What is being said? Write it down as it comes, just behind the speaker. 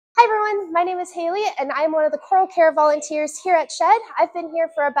everyone, my name is Haley and I'm one of the coral care volunteers here at Shed. I've been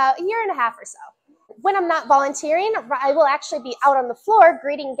here for about a year and a half or so. When I'm not volunteering, I will actually be out on the floor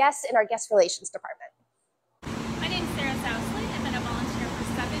greeting guests in our guest relations department. My name is Sarah Sousley. I've been a volunteer for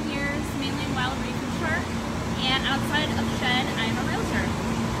 7 years, mainly in wild reef and shark, and outside of Shed, I'm a realtor.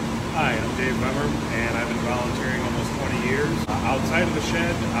 Hi, I'm Dave Weber, and I've been volunteering almost 20 years. Outside of the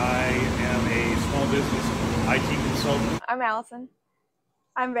Shed, I am a small business IT consultant. I'm Allison.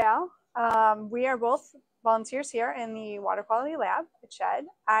 I'm Val. We are both volunteers here in the water quality lab at Shed.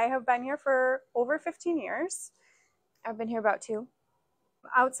 I have been here for over 15 years. I've been here about 2.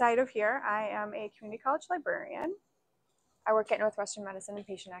 Outside of here, I am a community college librarian. I work at Northwestern Medicine and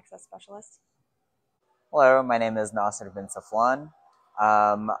Patient Access Specialist. Hello, my name is Nasser bin Safwan.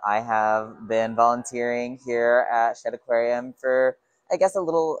 I have been volunteering here at Shed Aquarium for, I guess, a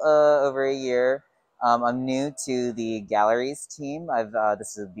little over a year. I'm new to the galleries team.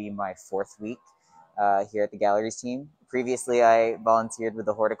 This will be my 4th week here at the galleries team. Previously, I volunteered with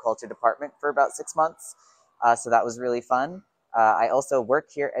the horticulture department for about 6 months, so that was really fun. I also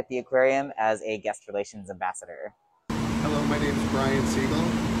work here at the aquarium as a guest relations ambassador. Hello, my name is Brian Siegel,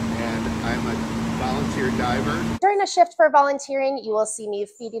 and I'm a volunteer diver. During a shift for volunteering, you will see me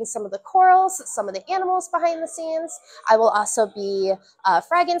feeding some of the corals, some of the animals behind the scenes. I will also be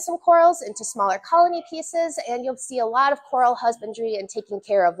fragging some corals into smaller colony pieces, and you'll see a lot of coral husbandry and taking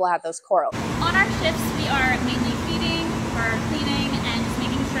care of those corals. On our shifts, we are mainly feeding, or cleaning, and just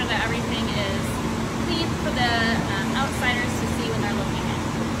making sure that everything is clean for the outsiders to see when they're looking in.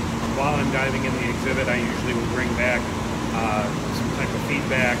 While I'm diving in the exhibit, I usually will bring back some type of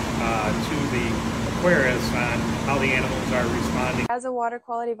feedback to the aquarists on how the animals are responding. As a water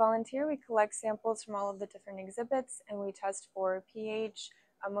quality volunteer, we collect samples from all of the different exhibits and we test for pH,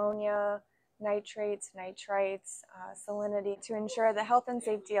 ammonia, nitrates, nitrites, salinity to ensure the health and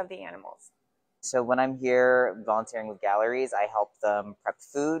safety of the animals. So when I'm here volunteering with galleries, I help them prep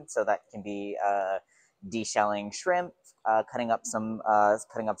food, so that can be deshelling shrimp, cutting up some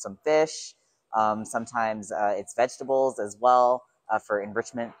fish. Sometimes it's vegetables as well for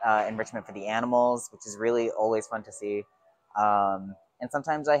enrichment for the animals, which is really always fun to see. And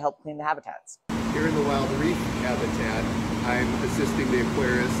sometimes I help clean the habitats. Here in the wild reef habitat, I'm assisting the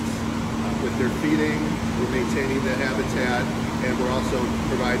aquarists with their feeding, we're maintaining the habitat, and we're also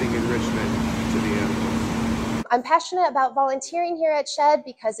providing enrichment to the animals. I'm passionate about volunteering here at Shed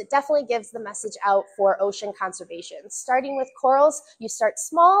because it definitely gives the message out for ocean conservation. Starting with corals, you start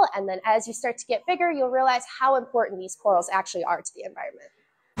small, and then as you start to get bigger, you'll realize how important these corals actually are to the environment.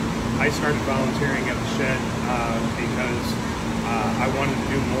 I started volunteering at the Shed because I wanted to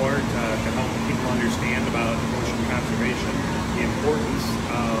do more to help people understand about ocean conservation, the importance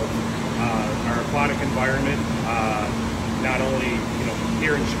of our aquatic environment, not only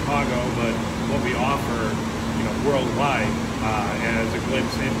here in Chicago, but what we offer worldwide as a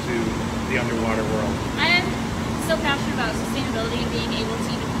glimpse into the underwater world. I'm so passionate about sustainability, and being able to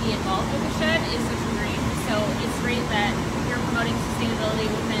even be involved with the Shed is such a dream. So it's great that you're promoting sustainability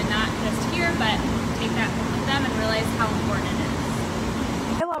within not just here, but take that with them and realize how important it is.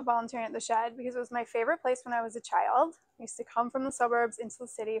 I love volunteering at the Shed because it was my favorite place when I was a child. I used to come from the suburbs into the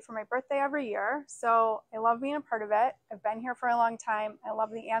city for my birthday every year, so I love being a part of it. I've been here for a long time. I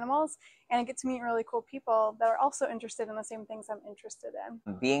love the animals, and I get to meet really cool people that are also interested in the same things I'm interested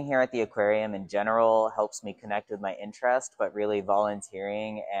in. Being here at the aquarium in general helps me connect with my interest, but really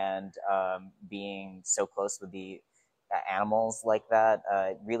volunteering and being so close with the animals like that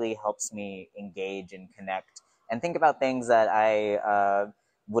it really helps me engage and connect and think about things that I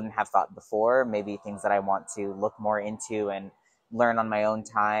wouldn't have thought before, maybe things that I want to look more into and learn on my own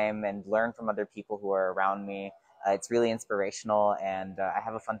time and learn from other people who are around me. It's really inspirational, and I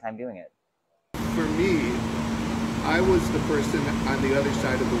have a fun time doing it. For me, I was the person on the other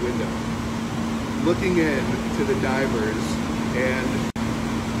side of the window, looking in to the divers, and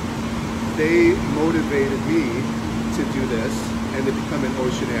they motivated me to do this and to become an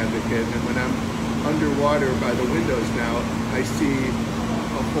ocean advocate. And when I'm underwater by the windows now, I see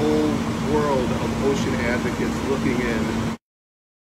a whole world of ocean advocates looking in